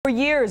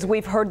years,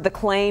 we've heard the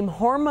claim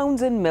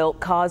hormones in milk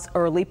cause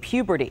early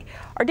puberty.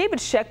 Our David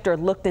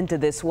Schechter looked into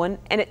this one,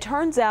 and it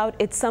turns out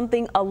it's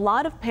something a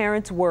lot of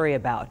parents worry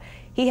about.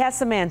 He has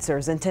some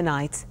answers in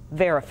tonight's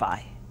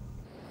Verify.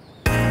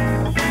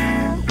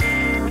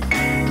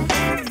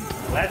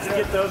 Let's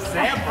get those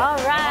samples. All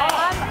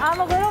right. I'm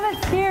a little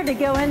bit scared to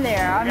go in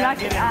there. I'm not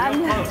going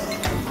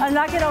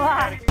to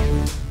lie.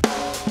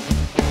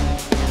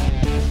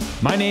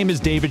 My name is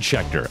David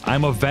Schechter.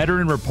 I'm a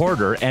veteran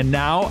reporter, and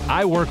now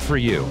I work for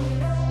you.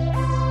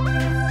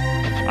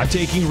 I'm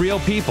taking real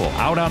people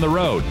out on the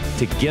road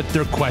to get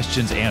their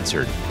questions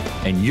answered,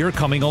 and you're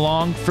coming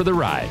along for the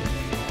ride.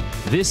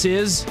 This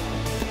is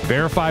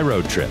Verify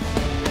Road Trip.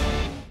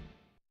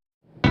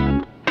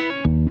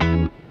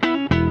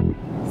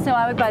 So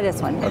I would buy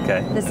this one.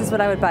 Okay. This is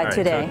what I would buy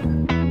today.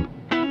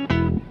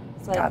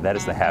 God, that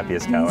is the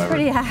happiest cow ever.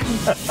 Pretty happy.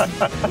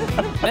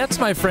 That's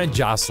my friend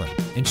Jocelyn,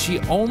 and she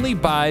only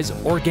buys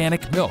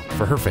organic milk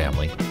for her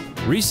family.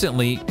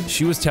 Recently,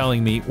 she was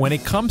telling me when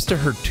it comes to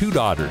her two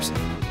daughters,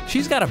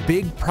 she's got a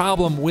big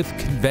problem with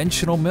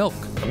conventional milk.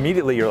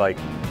 Immediately you're like,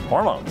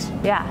 hormones.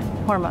 Yeah,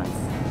 hormones.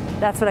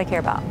 That's what I care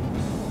about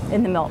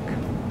in the milk.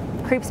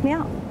 Creeps me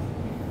out.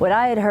 What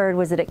I had heard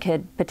was that it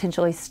could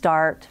potentially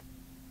start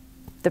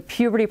the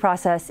puberty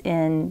process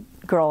in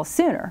girls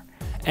sooner.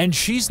 And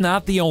she's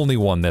not the only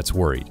one that's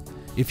worried.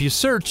 If you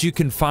search, you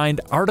can find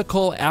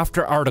article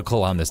after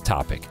article on this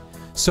topic.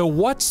 So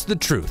what's the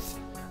truth?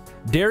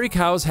 Dairy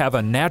cows have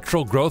a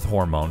natural growth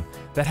hormone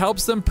that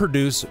helps them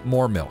produce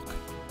more milk.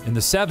 In the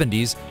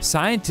 70s,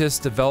 scientists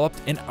developed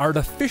an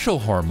artificial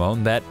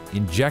hormone that,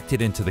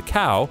 injected into the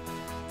cow,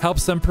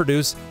 helps them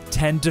produce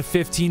 10 to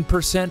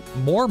 15%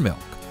 more milk.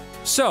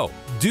 So,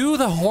 do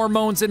the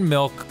hormones in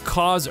milk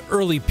cause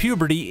early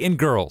puberty in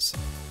girls?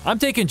 I'm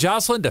taking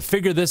Jocelyn to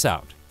figure this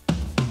out.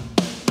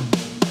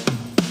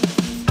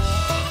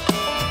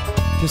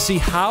 To see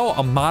how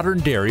a modern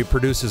dairy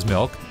produces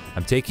milk,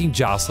 I'm taking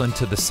Jocelyn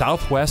to the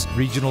Southwest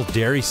Regional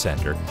Dairy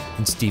Center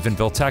in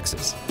Stephenville,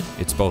 Texas.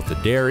 It's both a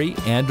dairy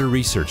and a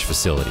research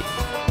facility.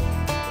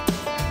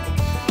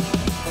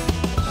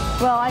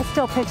 Well, I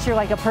still picture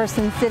like a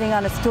person sitting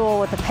on a stool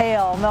with a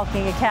pail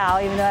milking a cow,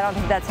 even though I don't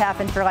think that's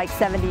happened for like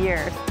 70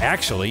 years.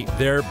 Actually,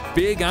 they're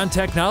big on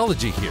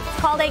technology here. It's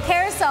called a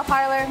carousel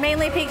parlor,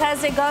 mainly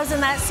because it goes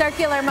in that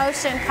circular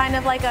motion, kind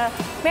of like a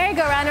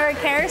merry-go-round or a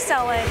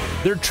carousel would.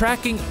 They're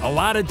tracking a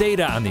lot of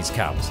data on these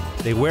cows.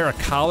 They wear a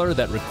collar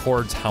that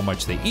records how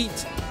much they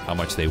eat, how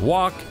much they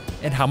walk,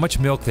 and how much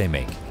milk they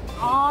make.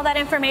 All that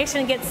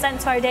information gets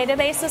sent to our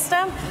database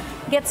system,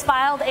 gets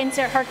filed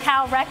into her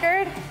cow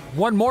record.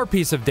 One more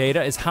piece of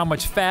data is how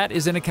much fat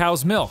is in a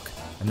cow's milk,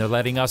 and they're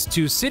letting us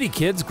two city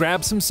kids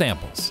grab some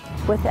samples.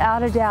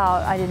 Without a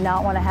doubt, I did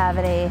not want to have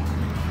any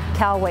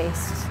cow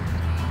waste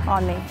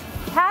on me.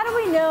 How do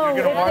we know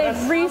if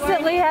they've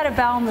recently had a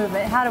bowel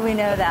movement? How do we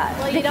know that?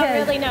 Well, you don't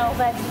really know,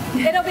 but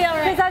it'll be all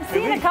right. Because I've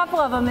seen a couple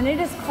of them, and it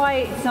is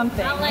quite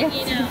something. I'll let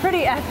you know. It's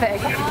pretty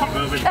epic. You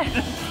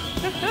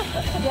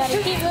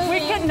gotta keep moving. We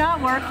could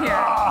not work here.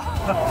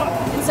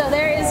 And so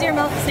there is your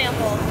milk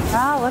sample.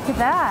 Oh, look at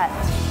that.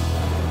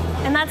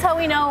 And that's how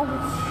we know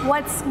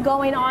what's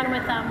going on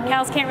with them.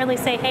 Cows can't really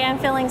say, hey, I'm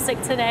feeling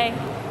sick today.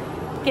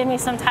 Give me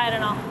some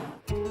Tylenol.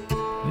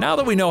 Now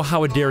that we know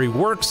how a dairy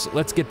works,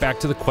 let's get back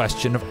to the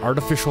question of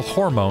artificial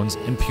hormones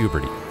and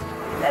puberty.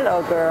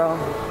 Hello, girl.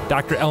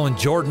 Dr. Ellen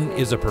Jordan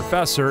is a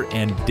professor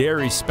and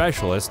dairy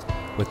specialist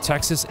with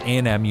Texas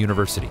A&M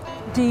University.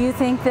 Do you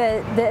think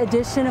that the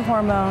addition of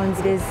hormones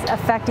is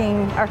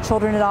affecting our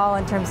children at all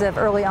in terms of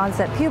early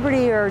onset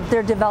puberty or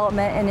their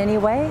development in any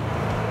way?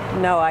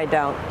 No, I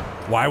don't.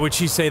 Why would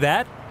she say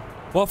that?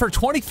 Well, for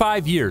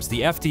 25 years,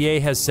 the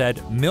FDA has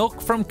said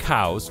milk from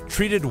cows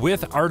treated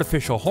with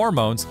artificial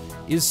hormones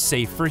is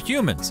safe for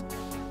humans.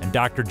 And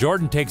Dr.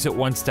 Jordan takes it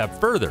one step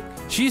further.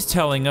 She's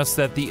telling us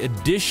that the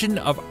addition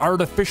of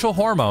artificial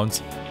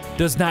hormones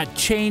does not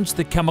change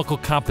the chemical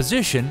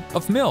composition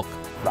of milk.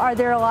 Are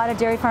there a lot of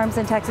dairy farms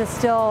in Texas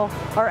still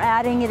are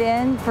adding it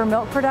in for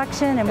milk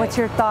production? And what's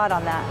your thought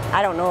on that?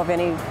 I don't know of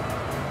any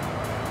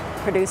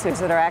producers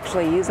that are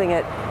actually using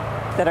it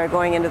that are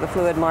going into the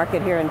fluid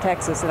market here in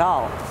Texas at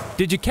all.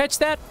 Did you catch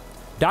that?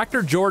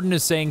 Dr. Jordan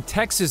is saying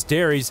Texas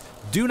dairies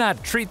do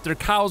not treat their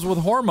cows with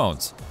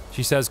hormones.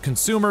 She says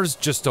consumers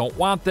just don't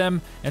want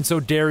them, and so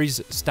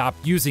dairies stop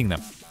using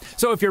them.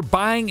 So if you're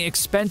buying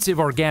expensive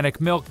organic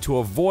milk to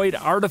avoid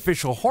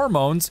artificial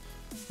hormones,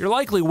 you're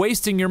likely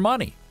wasting your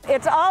money.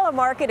 It's all a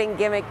marketing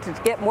gimmick to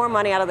get more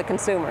money out of the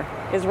consumer,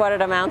 is what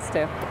it amounts to.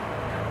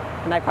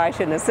 And I probably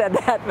shouldn't have said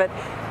that, but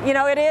you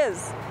know, it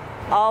is.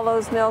 All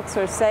those milks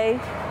are safe.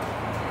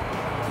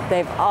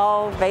 They've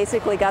all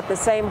basically got the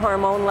same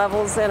hormone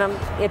levels in them.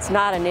 It's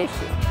not an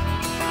issue.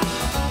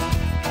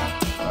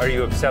 Are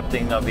you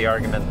accepting of the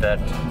argument that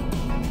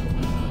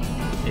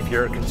if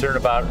you're concerned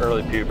about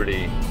early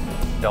puberty,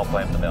 don't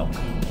blame the milk?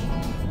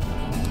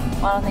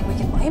 Well, I don't think we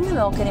can blame the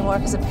milk anymore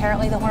because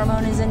apparently the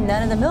hormone is in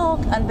none of the milk,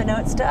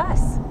 unbeknownst to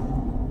us.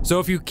 So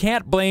if you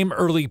can't blame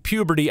early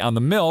puberty on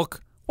the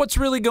milk, what's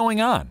really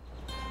going on?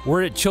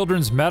 We're at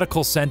Children's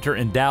Medical Center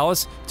in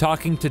Dallas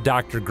talking to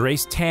Dr.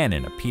 Grace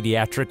Tannen, a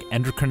pediatric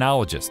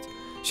endocrinologist.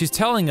 She's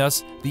telling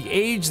us the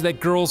age that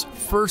girls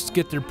first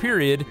get their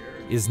period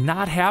is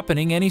not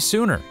happening any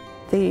sooner.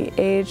 The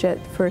age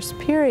at first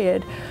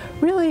period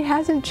really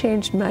hasn't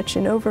changed much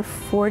in over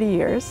 40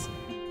 years.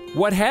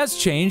 What has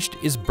changed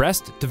is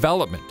breast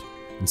development.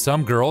 In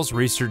some girls,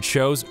 research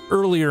shows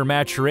earlier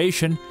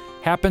maturation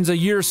happens a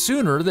year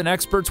sooner than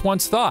experts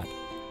once thought.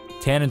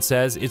 Tannen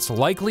says it's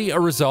likely a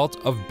result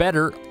of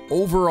better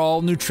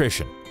overall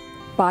nutrition.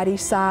 Body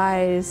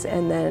size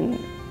and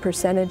then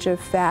percentage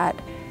of fat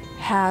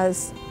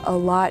has a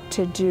lot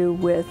to do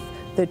with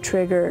the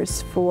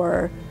triggers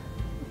for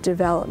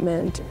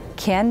development.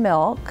 Canned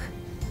milk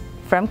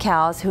from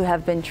cows who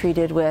have been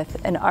treated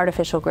with an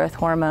artificial growth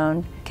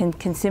hormone, can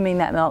consuming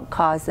that milk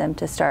cause them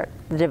to start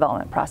the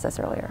development process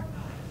earlier?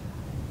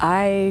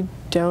 I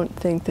don't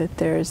think that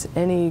there's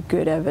any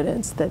good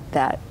evidence that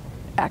that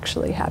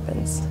actually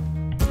happens.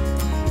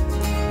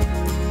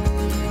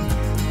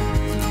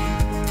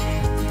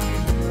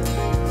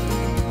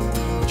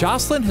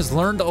 Jocelyn has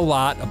learned a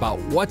lot about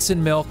what's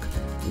in milk,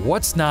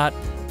 what's not,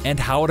 and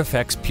how it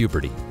affects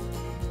puberty.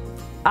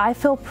 I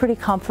feel pretty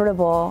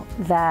comfortable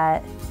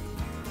that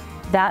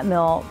that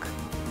milk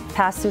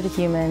passed through to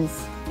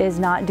humans is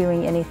not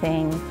doing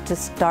anything to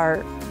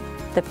start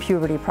the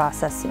puberty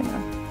process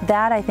sooner.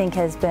 That, I think,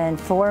 has been,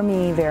 for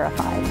me,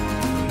 verified.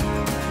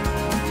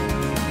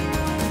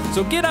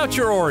 So get out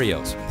your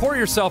Oreos, pour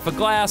yourself a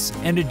glass,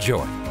 and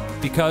enjoy.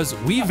 Because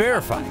we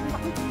verify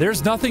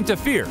there's nothing to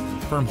fear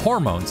from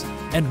hormones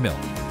and milk.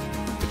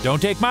 But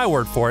don't take my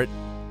word for it,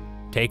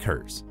 take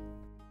hers.